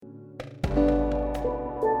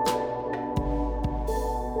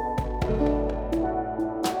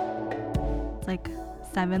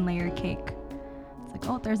7-layer cake. It's like,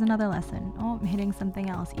 oh, there's another lesson. Oh, I'm hitting something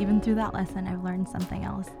else. Even through that lesson, I've learned something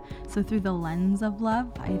else. So through the lens of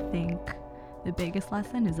love, I think the biggest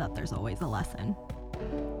lesson is that there's always a lesson.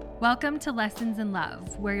 Welcome to Lessons in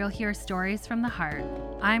Love, where you'll hear stories from the heart.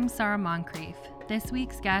 I'm Sarah Moncrief. This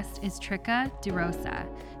week's guest is Tricka de Rosa.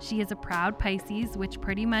 She is a proud Pisces, which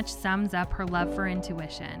pretty much sums up her love for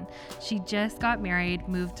intuition. She just got married,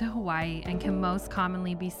 moved to Hawaii, and can most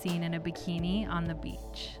commonly be seen in a bikini on the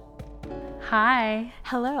beach. Hi.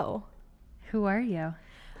 Hello. Who are you?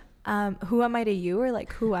 Who am I to you, or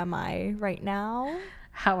like who am I right now?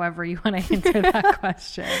 However you want to answer that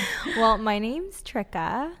question. Well, my name's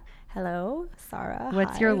Tricka. Hello, Sarah.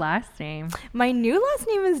 What's your last name? My new last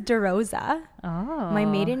name is de Rosa. Oh. My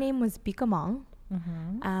maiden name was Bikamong.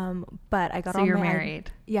 Mm-hmm. But I got so all you're my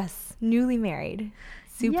married? Yes, newly married.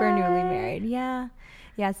 Super Yay. newly married.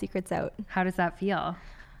 Yeah, secret's out. How does that feel?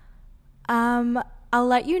 I'll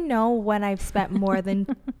let you know when I've spent more than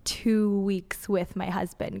 2 weeks with my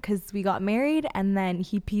husband, because we got married and then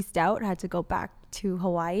he peaced out, had to go back to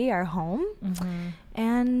Hawaii, our home. Mm-hmm.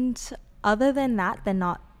 And other than that, than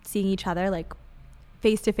not seeing each other like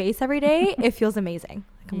face to face every day, it feels amazing.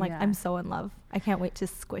 Like, I'm like, I'm so in love. I can't wait to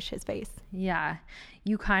squish his face. Yeah.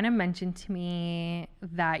 You kind of mentioned to me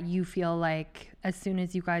that you feel like as soon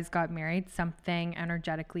as you guys got married, something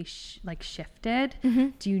energetically shifted. Mm-hmm.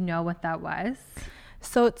 Do you know what that was?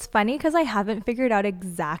 So it's funny because I haven't figured out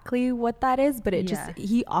exactly what that is, but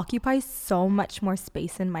he occupies so much more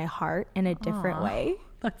space in my heart in a different way.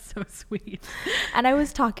 That's so sweet. And I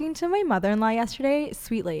was talking to my mother-in-law yesterday,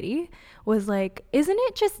 sweet lady, was like, isn't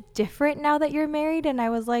it just different now that you're married? And I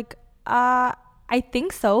was like, I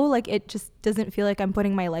think so. Like, it just doesn't feel like I'm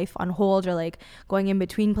putting my life on hold or like going in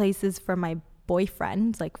between places for my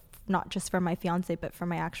boyfriend, like not just for my fiance, but for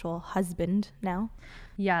my actual husband now.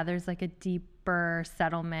 Yeah, there's like a deeper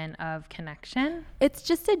settlement of connection. It's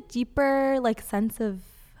just a deeper like sense of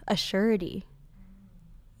assurity.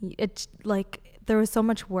 It's like there was so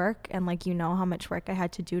much work, and like, you know how much work I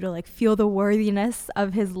had to do to like feel the worthiness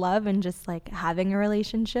of his love and just like having a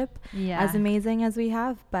relationship as amazing as we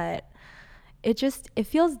have. But it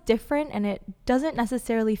feels different, and it doesn't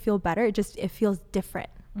necessarily feel better. It feels different.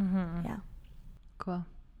 Mm-hmm. Yeah. Cool.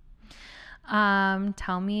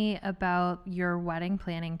 Tell me about your wedding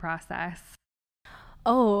planning process.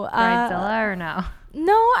 Oh, Bridezilla or no?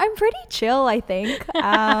 No, I'm pretty chill, I think.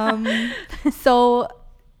 So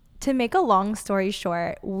to make a long story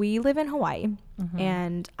short, we live in Hawaii, mm-hmm.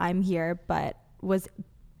 and I'm here, but was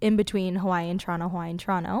in between Hawaii and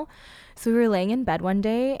Toronto. So we were laying in bed one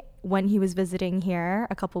day when he was visiting here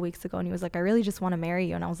a couple weeks ago, and he was like, I really just want to marry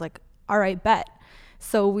you. And I was like, all right, bet.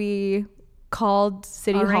 So we called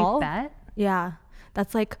City Hall. All right, bet? Yeah.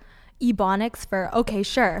 That's like Ebonics for, okay,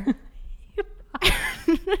 sure.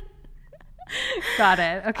 Got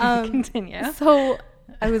it. Okay, continue. So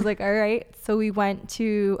I was like, all right. So we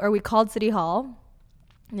called City Hall,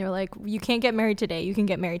 and they were like, you can't get married today. You can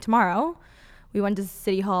get married tomorrow. We went to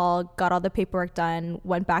City Hall, got all the paperwork done,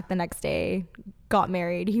 went back the next day, got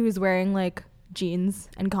married. He was wearing like jeans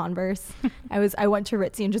and Converse. I went to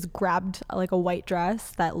Ritzy and just grabbed like a white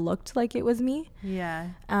dress that looked like it was me. Yeah.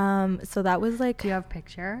 So that was like. Do you have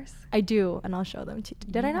pictures? I do, and I'll show them to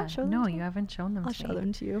you. Did I not show them? No, you haven't shown them. I'll show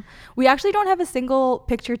them to you. We actually don't have a single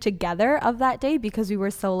picture together of that day because we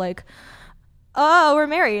were so like, oh, we're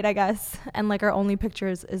married, I guess. And like our only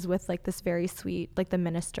pictures is with like this very sweet, like the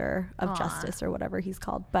minister of justice or whatever he's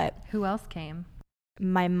called. But who else came?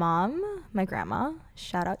 My mom, my grandma,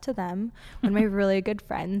 shout out to them. One of my really good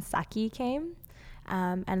friends, Saki, came.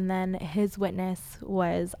 And then his witness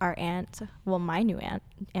was our aunt, well, my new aunt,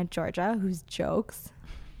 Aunt Georgia, who's jokes,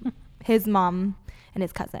 his mom, and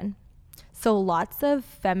his cousin. So lots of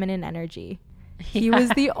feminine energy. Yeah. He was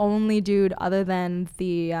the only dude other than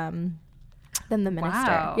the minister.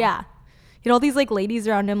 Wow. Yeah. He had all these like ladies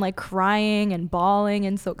around him like crying and bawling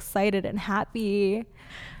and so excited and happy.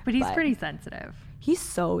 But he's pretty sensitive. He's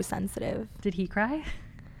so sensitive. Did he cry?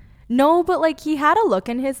 No, but like he had a look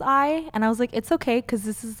in his eye, and I was like, it's okay, because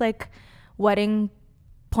this is like wedding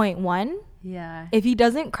point 1. Yeah. If he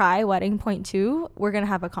doesn't cry, wedding point 2, we're gonna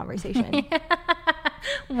have a conversation.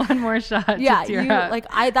 One more shot. Yeah,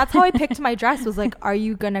 that's how I picked my dress. Was like, are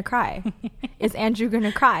you gonna cry? Is Andrew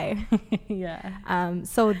gonna cry? Yeah.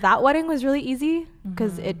 So that wedding was really easy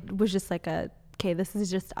because it was just like okay, this is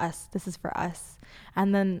just us. This is for us.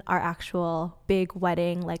 And then our actual big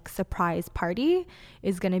wedding, like surprise party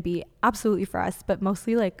is going to be absolutely for us. But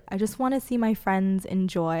mostly like, I just want to see my friends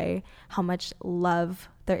enjoy how much love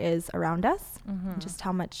there is around us. Mm-hmm. Just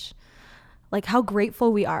how much, like how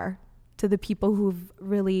grateful we are to the people who've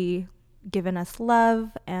really given us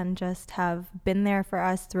love and just have been there for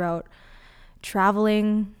us throughout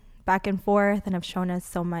traveling back and forth, and have shown us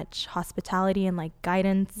so much hospitality and like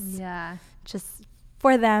guidance. Yeah. Just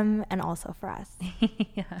for them and also for us.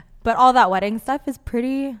 Yeah. But all that wedding stuff is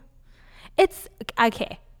it's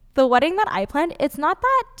okay. The wedding that I planned, it's not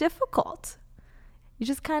that difficult. You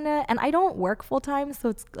just kind of, and I don't work full time, so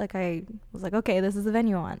it's like I was like, okay, this is the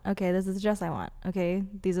venue I want. Okay, this is the dress I want. Okay,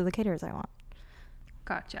 these are the caterers I want.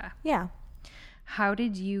 Gotcha. Yeah. How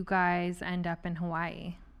did you guys end up in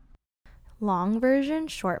Hawaii? Long version,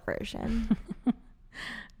 short version.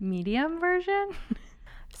 Medium version?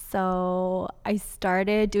 So I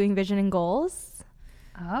started doing vision and goals.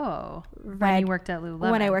 Oh, when you worked at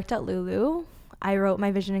Lululemon. When I worked at Lulu, I wrote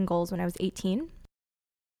my vision and goals when I was 18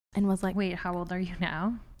 and was like, wait, how old are you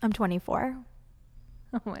now? I'm 24.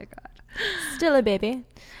 Oh my God. Still a baby.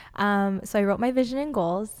 So I wrote my vision and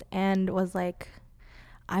goals and was like,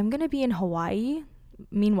 I'm going to be in Hawaii.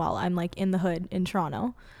 Meanwhile, I'm like in the hood in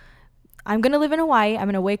Toronto. I'm going to live in Hawaii. I'm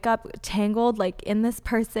going to wake up tangled like in this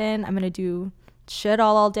person. I'm going to do shit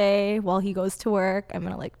all day while he goes to work. I'm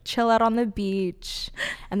going to like chill out on the beach.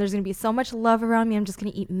 And there's going to be so much love around me. I'm just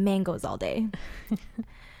going to eat mangoes all day.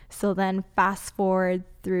 So then fast forward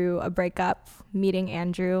through a breakup, meeting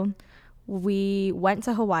Andrew. We went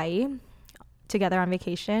to Hawaii together on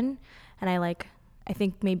vacation. And I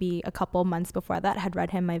think maybe a couple months before that had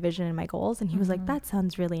read him my vision and my goals, and he was like, that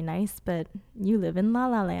sounds really nice, but you live in La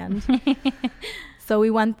La Land. So we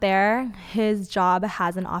went there. His job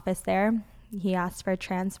has an office there. He asked for a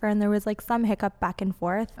transfer, and there was like some hiccup back and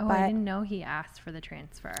forth. Oh, but I didn't know he asked for the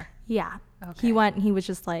transfer. Yeah. Okay. He was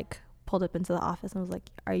just like pulled up into the office and was like,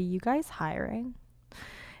 are you guys hiring?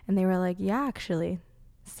 And they were like, yeah, actually.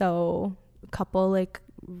 So a couple like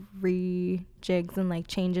rejigs and like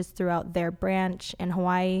changes throughout their branch in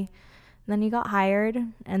Hawaii. And then he got hired,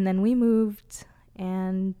 and then we moved,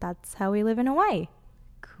 and that's how we live in Hawaii.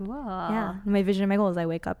 Cool. Yeah. My vision and my goal is I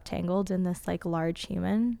wake up tangled in this like large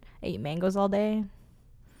human, I eat mangoes all day,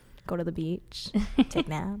 go to the beach, take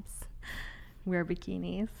naps, wear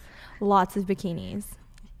bikinis. Lots of bikinis.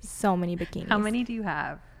 So many bikinis. How many do you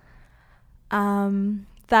have?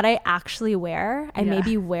 That I actually wear. I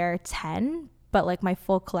maybe wear 10, but like my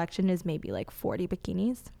full collection is maybe like 40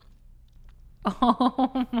 bikinis.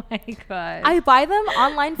 Oh my God. I buy them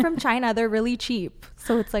online from China. They're really cheap.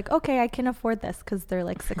 So it's like, okay, I can afford this because they're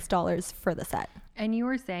like $6 for the set. And you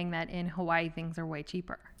were saying that in Hawaii, things are way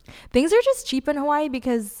cheaper. Things are just cheap in Hawaii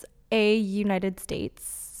because United States.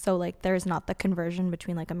 So like there's not the conversion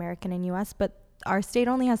between like American and US, but our state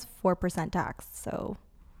only has 4% tax. So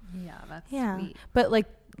yeah, that's sweet. But like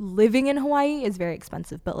living in Hawaii is very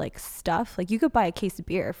expensive, but like stuff, like you could buy a case of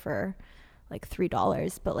beer for like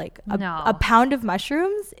 $3, but like a pound of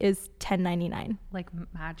mushrooms is $10.99. Like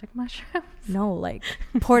magic mushrooms? No, like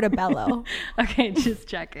portobello. Okay, just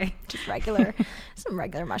checking. Just some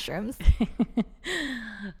regular mushrooms.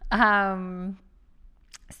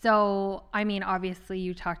 So, I mean, obviously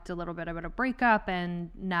you talked a little bit about a breakup and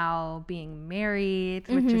now being married,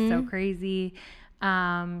 which is so crazy.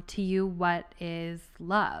 To you, what is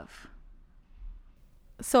love?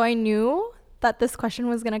 So I knew that this question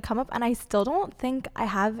was going to come up, and I still don't think I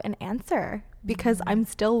have an answer because I'm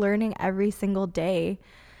still learning every single day,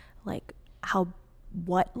 like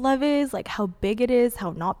what love is, like how big it is,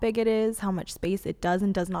 how not big it is, how much space it does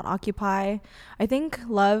and does not occupy. I think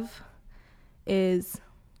love is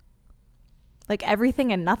like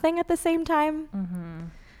everything and nothing at the same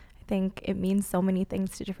time. I think it means so many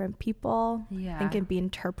things to different people. Yeah. I think it can be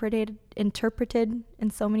interpreted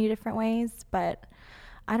in so many different ways, but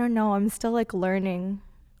I don't know. I'm still like learning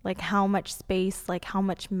like how much space, like how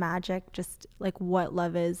much magic, just like what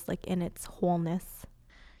love is like in its wholeness.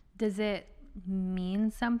 Does it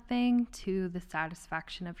mean something to the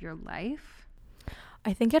satisfaction of your life?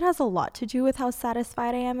 I think it has a lot to do with how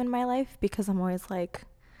satisfied I am in my life, because I'm always like,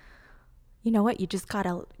 you know what? You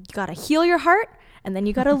gotta heal your heart, and then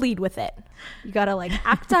you gotta lead with it. You gotta like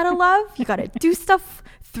act out of love. You gotta do stuff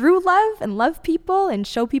through love and love people and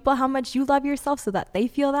show people how much you love yourself so that they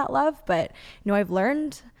feel that love. But you know, I've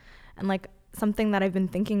learned, and like something that I've been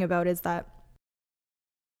thinking about is that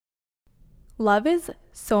love is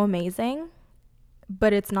so amazing,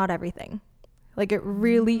 but it's not everything. Like it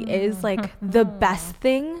really is like the best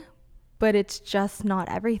thing, but it's just not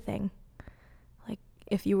everything.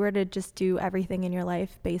 If you were to just do everything in your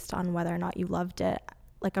life based on whether or not you loved it,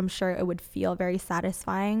 like I'm sure it would feel very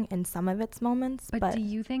satisfying in some of its moments. But do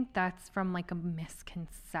you think that's from like a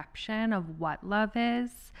misconception of what love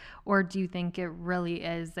is? Or do you think it really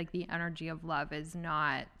is like the energy of love is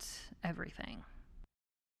not everything?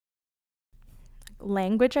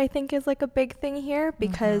 language, I think, is like a big thing here,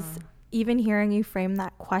 because even hearing you frame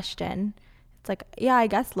that question, it's like, yeah, I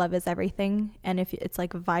guess love is everything. And if it's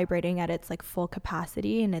like vibrating at its like full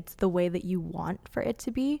capacity and it's the way that you want for it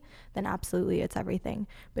to be, then absolutely it's everything.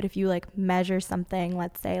 But if you like measure something,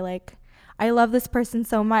 let's say like, I love this person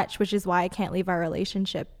so much, which is why I can't leave our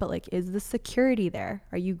relationship, but like, is the security there?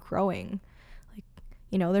 Are you growing? Like,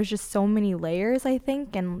 you know, there's just so many layers, I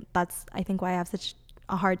think. And that's, I think, why I have such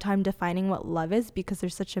a hard time defining what love is, because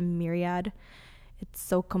there's such a myriad. It's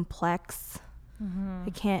so complex. I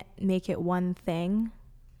can't make it one thing.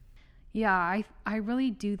 Yeah, I really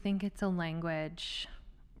do think it's a language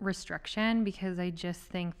restriction, because I just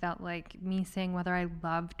think that like me saying whether I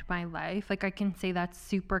loved my life, like I can say that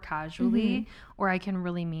super casually or I can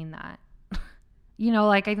really mean that. You know,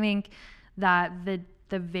 like I think that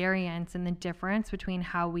the variance and the difference between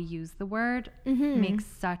how we use the word makes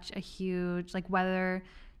such a huge, like whether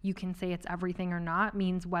you can say it's everything or not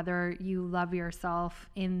means whether you love yourself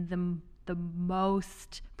in the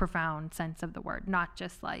most profound sense of the word, not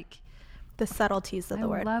just like the subtleties of the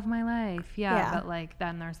word. I love my life. Yeah. But like,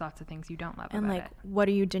 then there's lots of things you don't love and about like, it. what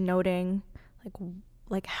are you denoting?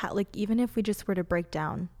 Like how, like, even if we just were to break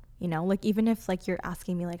down, you know, like even if like you're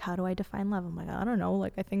asking me like, how do I define love? I'm like, I don't know.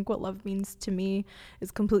 Like, I think what love means to me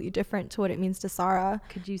is completely different to what it means to Sarah.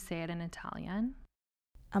 Could you say it in Italian?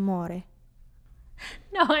 Amore.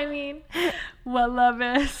 No, I mean, what love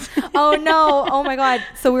is. Oh no. Oh my God.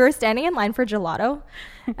 So we were standing in line for gelato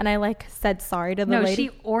and I like said sorry to the lady. No,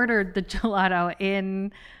 she ordered the gelato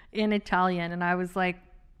in Italian and I was like,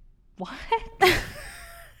 what?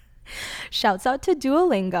 Shouts out to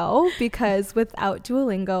Duolingo, because without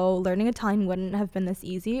Duolingo, learning Italian wouldn't have been this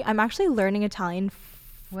easy. I'm actually learning Italian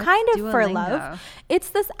kind of Duolingo? For love.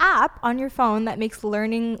 It's this app on your phone that makes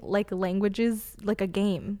learning like languages like a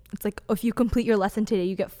game. It's like, if you complete your lesson today,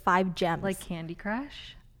 you get 5 gems. Like Candy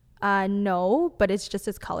Crush? No, but it's just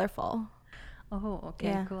as colorful. Oh, okay,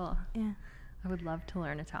 yeah. Cool. Yeah. I would love to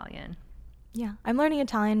learn Italian. Yeah. I'm learning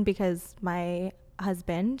Italian because my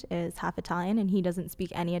husband is half Italian and he doesn't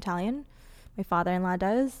speak any Italian. My father-in-law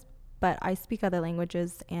does, but I speak other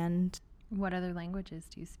languages. And what other languages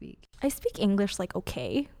do you speak? I speak English like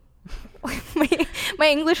okay. my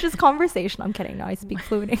English is conversation. I'm kidding. No, I speak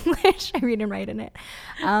fluent English. I read and write in it.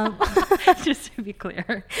 Just to be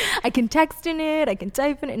clear, I can text in it. I can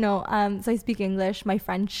type in it. No, so I speak English. My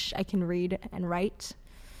French, I can read and write,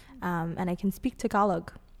 and I can speak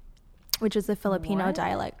Tagalog, which is a Filipino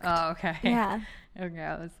dialect. Oh, okay. Yeah. Okay,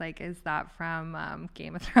 I was like, is that from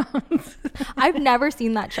Game of Thrones? I've never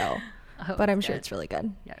seen that show, but I'm sure it's really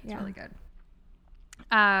good. Yeah, it's really good.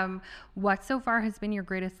 What so far has been your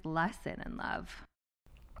greatest lesson in love?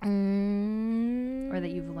 Or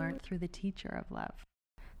that you've learned through the teacher of love?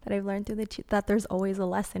 That I've learned through that there's always a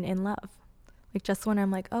lesson in love. Like, just when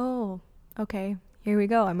I'm like, oh, okay, here we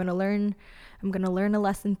go. I'm gonna learn a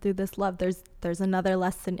lesson through this love. There's another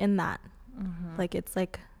lesson in that. Like, it's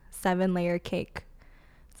like 7-layer cake.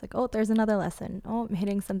 It's like, oh, there's another lesson. Oh, I'm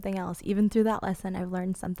hitting something else. Even through that lesson, I've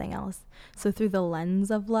learned something else. So through the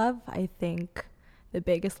lens of love, I think the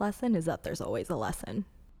biggest lesson is that there's always a lesson.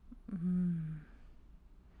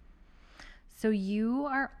 So you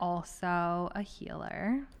are also a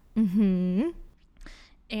healer.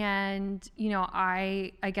 And, you know,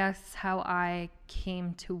 I guess how I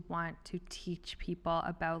came to want to teach people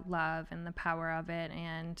about love and the power of it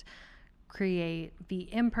and create the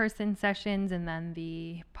in-person sessions and then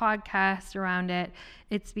the podcast around it,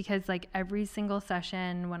 it's because like every single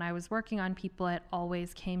session when I was working on people, it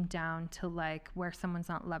always came down to like where someone's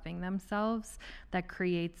not loving themselves, that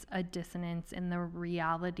creates a dissonance in the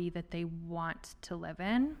reality that they want to live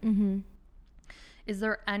in. Is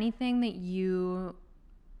there anything that you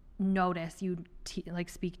notice you like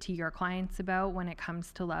speak to your clients about when it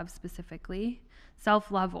comes to love specifically,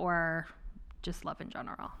 self-love or just love in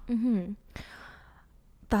general?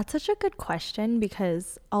 That's such a good question,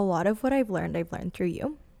 because a lot of what I've learned through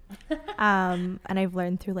you. And I've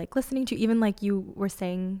learned through like listening to, even like you were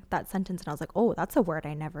saying that sentence and I was like, oh, that's a word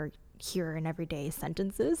I never hear in everyday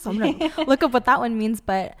sentences. So I'm going to look up what that one means.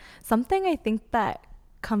 But something I think that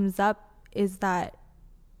comes up is that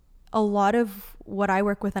a lot of what I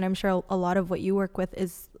work with, and I'm sure a lot of what you work with,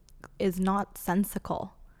 is not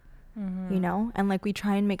sensical. You know, and like we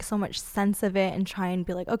try and make so much sense of it and try and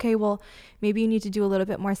be like, okay, well, maybe you need to do a little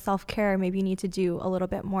bit more self-care, maybe you need to do a little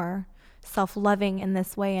bit more self-loving in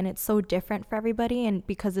this way, and it's so different for everybody, and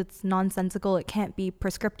because it's nonsensical, it can't be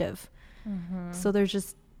prescriptive. So there's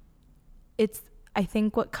just, it's, I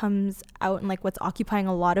think what comes out and like what's occupying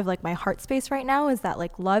a lot of like my heart space right now is that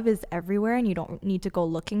like love is everywhere and you don't need to go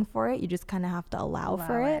looking for it, you just kind of have to allow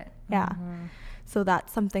for it. Yeah. So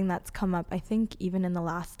that's something that's come up, I think, even in the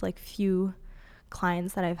last like few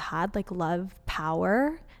clients that I've had, like love,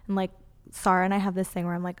 power. And like Sarah and I have this thing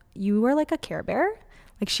where I'm like, you are like a Care Bear.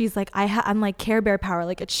 Like she's like, I'm like Care Bear power.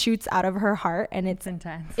 Like it shoots out of her heart, and it's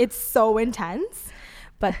intense. It's so intense.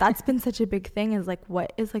 But that's been such a big thing, is like,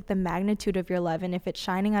 what is like the magnitude of your love? And if it's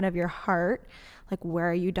shining out of your heart, like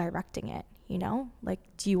where are you directing it? You know, like,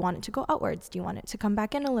 do you want it to go outwards? Do you want it to come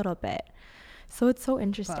back in a little bit? So it's so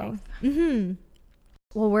interesting.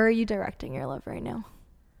 Well, where are you directing your love right now?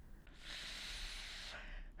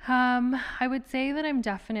 I would say that I'm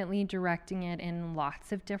definitely directing it in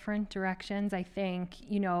lots of different directions. I think,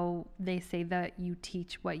 you know, they say that you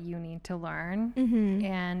teach what you need to learn.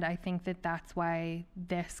 And I think that that's why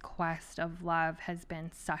this quest of love has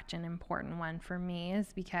been such an important one for me,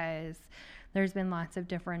 is because there's been lots of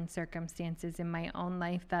different circumstances in my own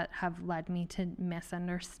life that have led me to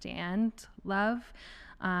misunderstand love.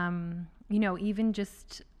 You know, even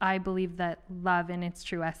just, I believe that love in its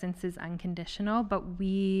true essence is unconditional, but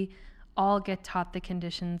we all get taught the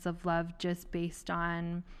conditions of love just based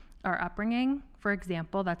on our upbringing. For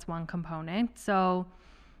example, that's one component. So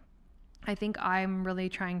I think I'm really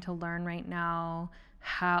trying to learn right now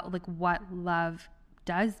how, like, what love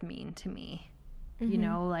does mean to me. You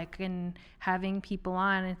know, like, and having people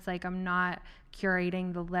on, it's like I'm not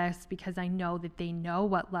curating the list because I know that they know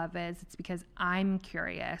what love is. It's because I'm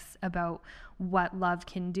curious about what love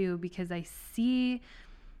can do, because I see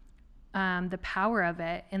the power of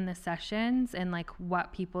it in the sessions and like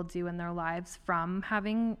what people do in their lives from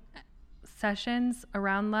having sessions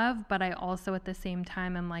around love. But I also at the same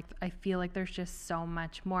time am like, I feel like there's just so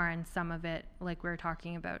much more, and some of it, like we were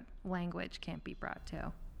talking about, language can't be brought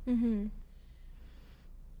to.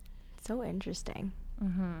 So interesting.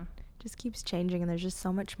 Just keeps changing, and there's just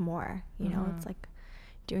so much more, you know. It's like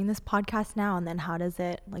doing this podcast now, and then how does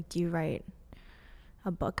it, like, do you write a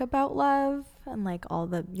book about love and like all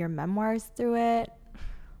your memoirs through it?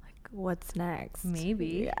 Like, what's next?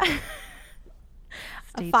 Maybe. Yeah.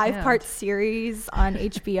 A 5-part series on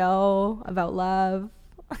HBO about love.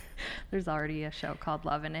 There's already a show called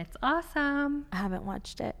Love, and it's awesome. I haven't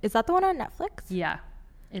watched it. Is that the one on Netflix? Yeah.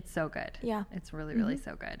 It's so good. Yeah. It's really, really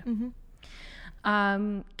so good.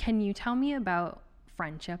 Can you tell me about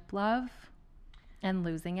friendship love and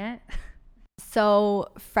losing it? So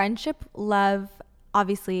friendship love,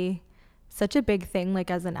 obviously such a big thing, like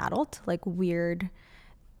as an adult, like weird,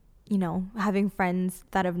 you know, having friends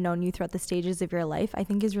that have known you throughout the stages of your life, I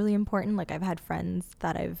think is really important. Like I've had friends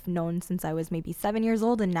that I've known since I was maybe 7 years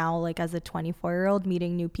old, and now like as a 24-year-old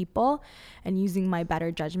meeting new people and using my better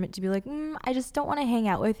judgment to be like, I just don't want to hang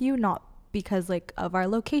out with you, not because like of our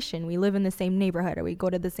location, we live in the same neighborhood or we go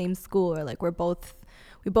to the same school, or like we both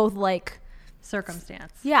like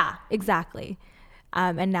circumstance. Yeah, exactly.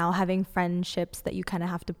 And now having friendships that you kind of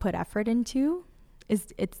have to put effort into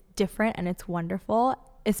it's different, and it's wonderful.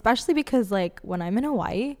 Especially because like when I'm in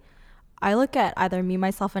Hawaii, I look at either me,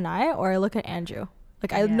 myself, and I, or I look at Andrew.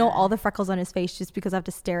 Like I know all the freckles on his face just because I have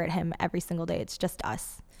to stare at him every single day. It's just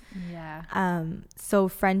us. Yeah. So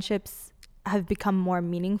friendships have become more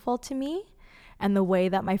meaningful to me, and the way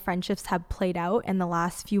that my friendships have played out in the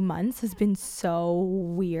last few months has been so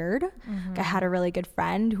weird. Like I had a really good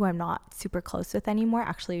friend who I'm not super close with anymore,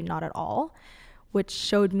 actually not at all, which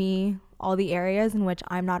showed me all the areas in which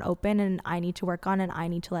I'm not open and I need to work on and I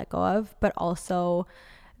need to let go of, but also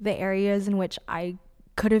the areas in which I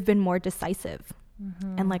could have been more decisive.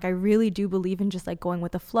 And like I really do believe in just like going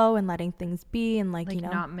with the flow and letting things be, and like, you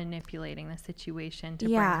know, not manipulating the situation to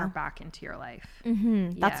bring her back into your life.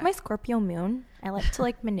 That's my Scorpio moon. I like to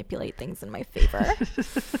like manipulate things in my favor.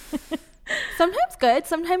 Sometimes good,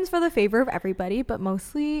 sometimes for the favor of everybody, but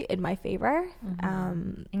mostly in my favor.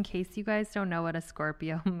 In case you guys don't know what a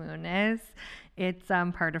Scorpio moon is, it's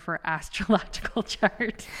part of her astrological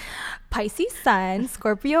chart. Pisces sun,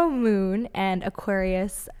 Scorpio moon, and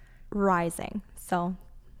Aquarius rising. So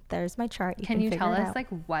there's my chart. Can you tell us like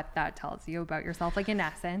what that tells you about yourself, like in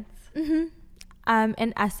essence? In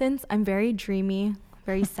essence, I'm very dreamy,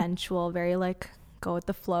 very sensual, very like go with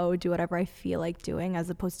the flow, do whatever I feel like doing as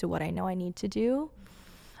opposed to what I know I need to do.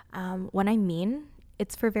 When I mean,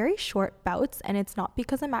 it's for very short bouts, and it's not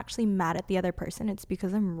because I'm actually mad at the other person. It's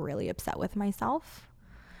because I'm really upset with myself.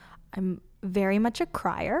 I'm very much a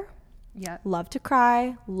crier. Yeah. Love to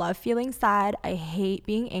cry, love feeling sad. I hate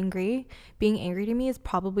being angry. Being angry to me is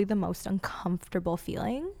probably the most uncomfortable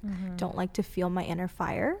feeling. Don't like to feel my inner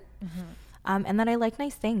fire. And then I like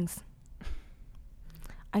nice things.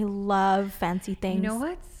 I love fancy things. You know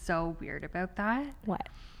what's so weird about that? What?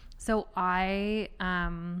 So I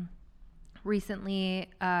recently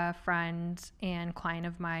a friend and client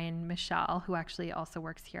of mine, Michelle, who actually also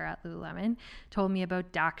works here at Lululemon, told me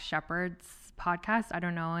about Dax Shepard's podcast. I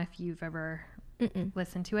don't know if you've ever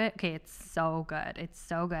listened to it. Okay, it's so good. It's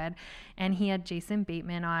so good. And he had Jason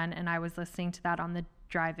Bateman on, and I was listening to that on the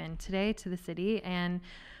drive-in today to the city. And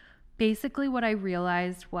basically what I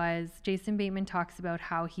realized was Jason Bateman talks about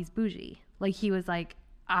how he's bougie. Like, he was like,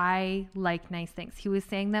 I like nice things. He was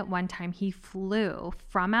saying that one time he flew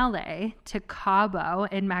from LA to Cabo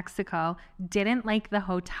in Mexico, didn't like the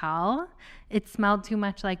hotel. It smelled too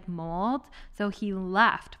much like mold. So he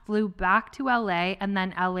left, flew back to LA, and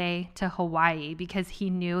then LA to Hawaii because he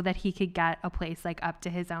knew that he could get a place like up to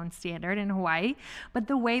his own standard in Hawaii. But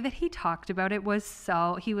the way that he talked about it was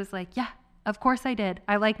he was like, yeah, of course I did.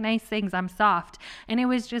 I like nice things. I'm soft. And it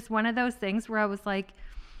was just one of those things where I was like,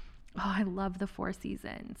 oh, I love the Four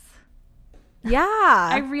Seasons. Yeah.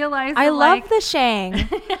 I realized I love the Shang.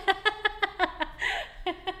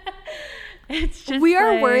 It's just we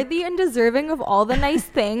are worthy and deserving of all the nice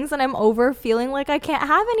things, and I'm over feeling like I can't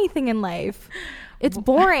have anything in life. It's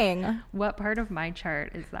boring. What part of my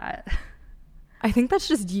chart is that? I think that's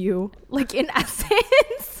just you. Like, in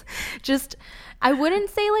essence, just, I wouldn't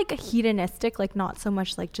say like a hedonistic, like not so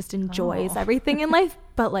much like just enjoys everything in life,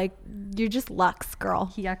 but like you're just luxe, girl.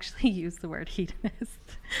 He actually used the word hedonist.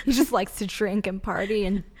 He just likes to drink and party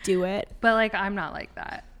and do it. But like, I'm not like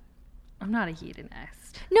that. I'm not a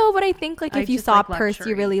hedonist. No, but I think like if you saw like a purse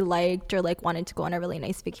luxury you really liked or like wanted to go on a really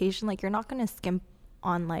nice vacation, like you're not going to skimp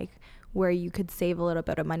on like where you could save a little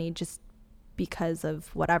bit of money just because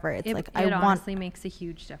of whatever. It's like, it honestly makes a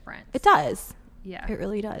huge difference. It does. Yeah. It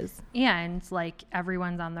really does. And like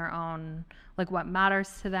everyone's on their own, like what matters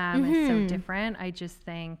to them is so different. I just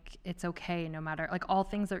think it's okay no matter, like all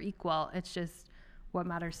things are equal. It's just what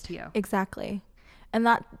matters to you. Exactly. And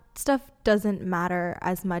that stuff doesn't matter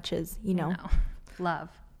as much as, you know. No. Love.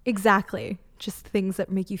 Exactly. Just things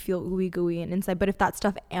that make you feel ooey gooey and inside. But if that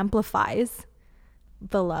stuff amplifies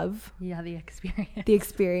the love. Yeah, the experience. The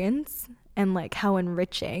experience and like how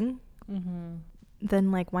enriching.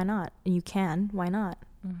 Then like why not? You can. Why not?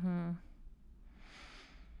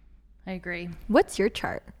 I agree. What's your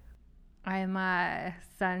chart? I'm a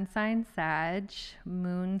sun sign Sag,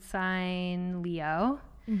 moon sign Leo,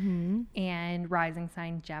 and rising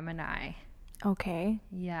sign Gemini. Okay.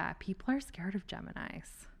 Yeah, people are scared of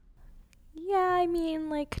Geminis. Yeah, I mean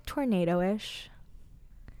like tornado-ish.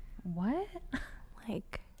 What?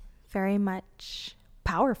 Like very much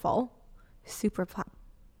powerful. Super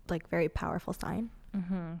like very powerful sign.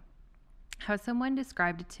 How someone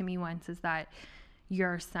described it to me once is that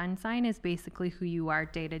your sun sign is basically who you are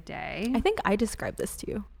day to day. I think I described this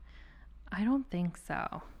to you. I don't think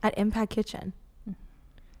so. At Impact Kitchen.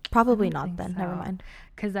 Probably not then. So. Never mind.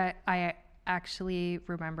 Because I actually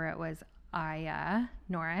remember it was Aya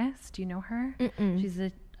Norris. Do you know her? She's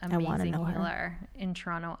an amazing healer in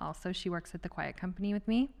Toronto also. She works at the Quiet Company with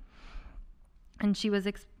me. And she was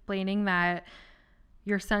explaining that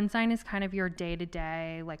your sun sign is kind of your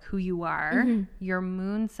day-to-day, like who you are. Your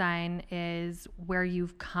moon sign is where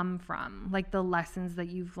you've come from, like the lessons that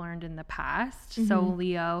you've learned in the past. So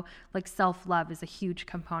Leo, like self-love is a huge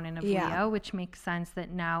component of Leo, which makes sense that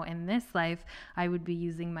now in this life, I would be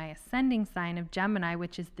using my ascending sign of Gemini,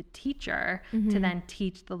 which is the teacher, to then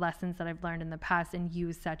teach the lessons that I've learned in the past and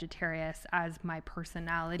use Sagittarius as my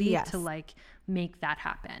personality to like make that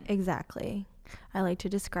happen. Exactly. I like to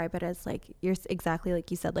describe it as like you're exactly like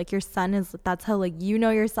you said, like your sun is, that's how like you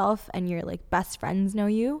know yourself and your like best friends know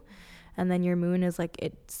you. And then your moon is like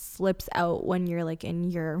it slips out when you're like in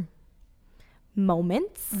your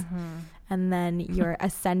moments. And then your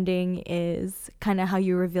ascending is kind of how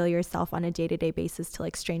you reveal yourself on a day-to-day basis to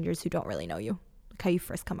like strangers who don't really know you, like how you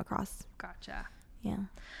first come across. Gotcha. Yeah.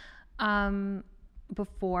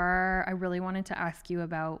 Before, I really wanted to ask you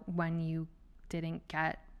about when you didn't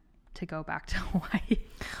get to go back to Hawaii.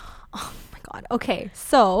 Oh my God. Okay.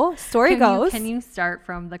 So story goes. Can you start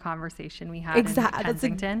from the conversation we had in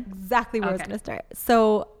Kensington? That's exactly where I was going to start.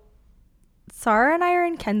 So Sarah and I are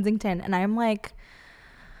in Kensington and I'm like,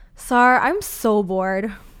 Sarah, I'm so bored.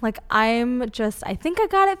 Like I think I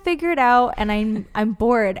got it figured out and I'm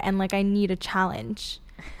bored and like I need a challenge.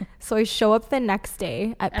 So I show up the next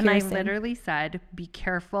day at Pearson. And I literally said, be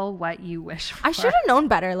careful what you wish for. I should have known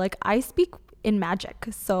better. Like I speak in magic,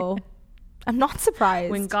 so I'm not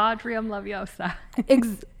surprised. Wingardium Leviosa.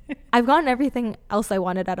 I've gotten everything else I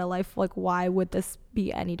wanted out of life. Like, why would this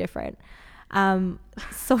be any different?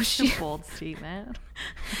 So she bold statement.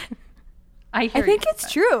 I think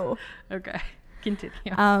it's true. Okay, continue.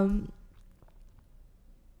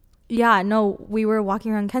 Yeah, no, we were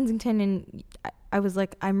walking around Kensington, and I was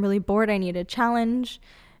like, I'm really bored. I need a challenge.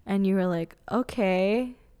 And you were like,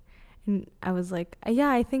 okay. And I was like, yeah,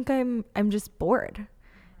 I think I'm just bored.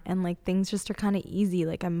 And like things just are kind of easy.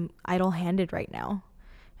 Like I'm idle-handed right now.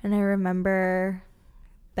 And I remember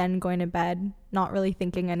then going to bed, not really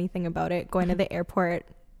thinking anything about it, going to the airport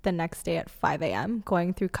the next day at 5 a.m.,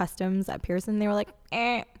 going through customs at Pearson. They were like,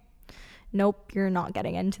 nope, you're not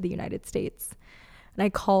getting into the United States. And I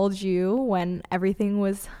called you when everything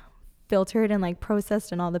was filtered and like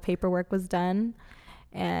processed and all the paperwork was done.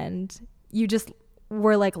 And you just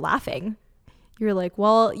were like laughing. You were like,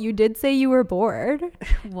 well, you did say you were bored,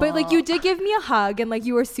 but like you did give me a hug and like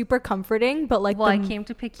you were super comforting. But like, I came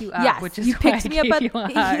to pick you up. Yes, which is you picked me up.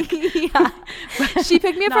 Yeah, she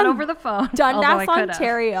picked me up not from over the phone, Dundas,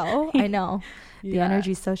 Ontario. I know. Yeah. The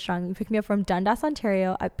energy is so strong. You picked me up from Dundas,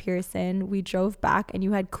 Ontario at Pearson. We drove back and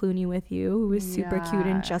you had Clooney with you, who was super cute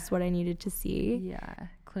and just what I needed to see. Yeah.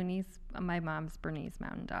 Clooney's my mom's Bernese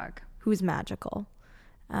Mountain Dog. Who's magical.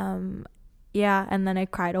 Yeah. And then I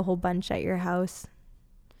cried a whole bunch at your house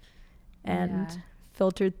and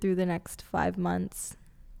filtered through the next 5 months.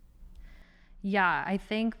 Yeah. I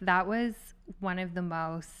think that was one of the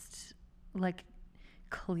most like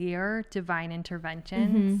clear divine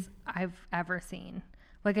interventions I've ever seen.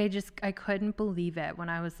 Like I couldn't believe it when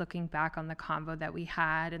I was looking back on the convo that we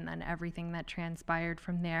had and then everything that transpired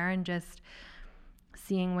from there, and just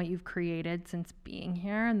seeing what you've created since being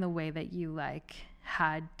here and the way that you like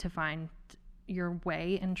had to find your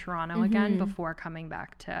way in Toronto again before coming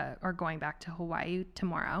back to or going back to Hawaii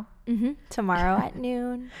tomorrow. Tomorrow at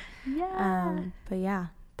noon. Yeah. But yeah,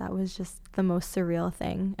 that was just the most surreal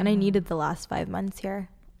thing. And I needed the last 5 months here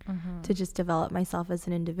to just develop myself as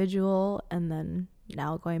an individual. And then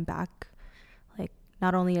now going back, like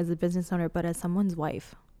not only as a business owner, but as someone's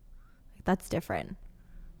wife. Like that's different.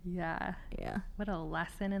 Yeah. Yeah. What a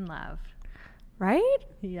lesson in love. Right?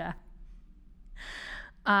 Yeah.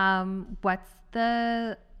 What's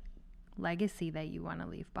the legacy that you want to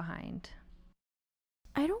leave behind?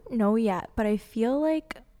 I don't know yet, but I feel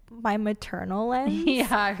like my maternal lens. Yeah,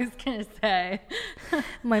 I was going to say.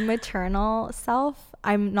 My maternal self,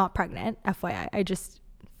 I'm not pregnant, FYI. I just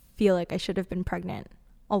feel like I should have been pregnant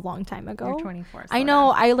a long time ago. You're 24. I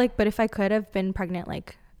know, but if I could have been pregnant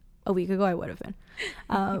like a week ago, I would have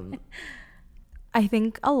been. I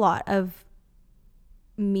think a lot of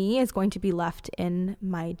me is going to be left in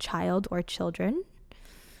my child or children.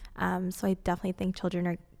 So I definitely think children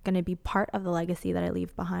are going to be part of the legacy that I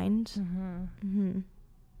leave behind.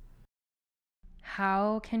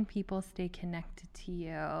 How can people stay connected to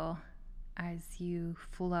you as you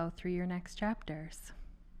flow through your next chapters?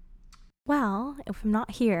 Well, if I'm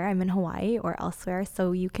not here, I'm in Hawaii or elsewhere.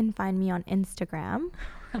 So you can find me on Instagram.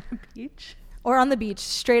 On the beach? Or on the beach,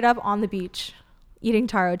 straight up on the beach, eating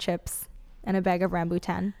taro chips and a bag of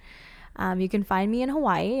rambutan. You can find me in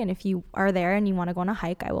Hawaii, and if you are there and you want to go on a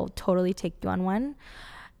hike, I will totally take you on one.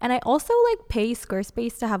 And I also like pay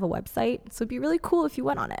Squarespace to have a website, so it'd be really cool if you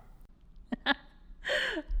went on it.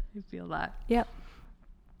 I feel that. Yep.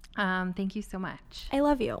 Thank you so much. I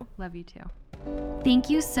love you. Love you too. Thank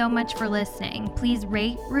you so much for listening. Please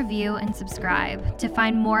rate, review, and subscribe. To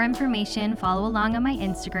find more information, follow along on my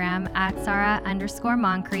Instagram at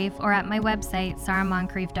Sarah_Moncrief or at my website,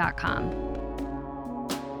 sarahmoncrief.com.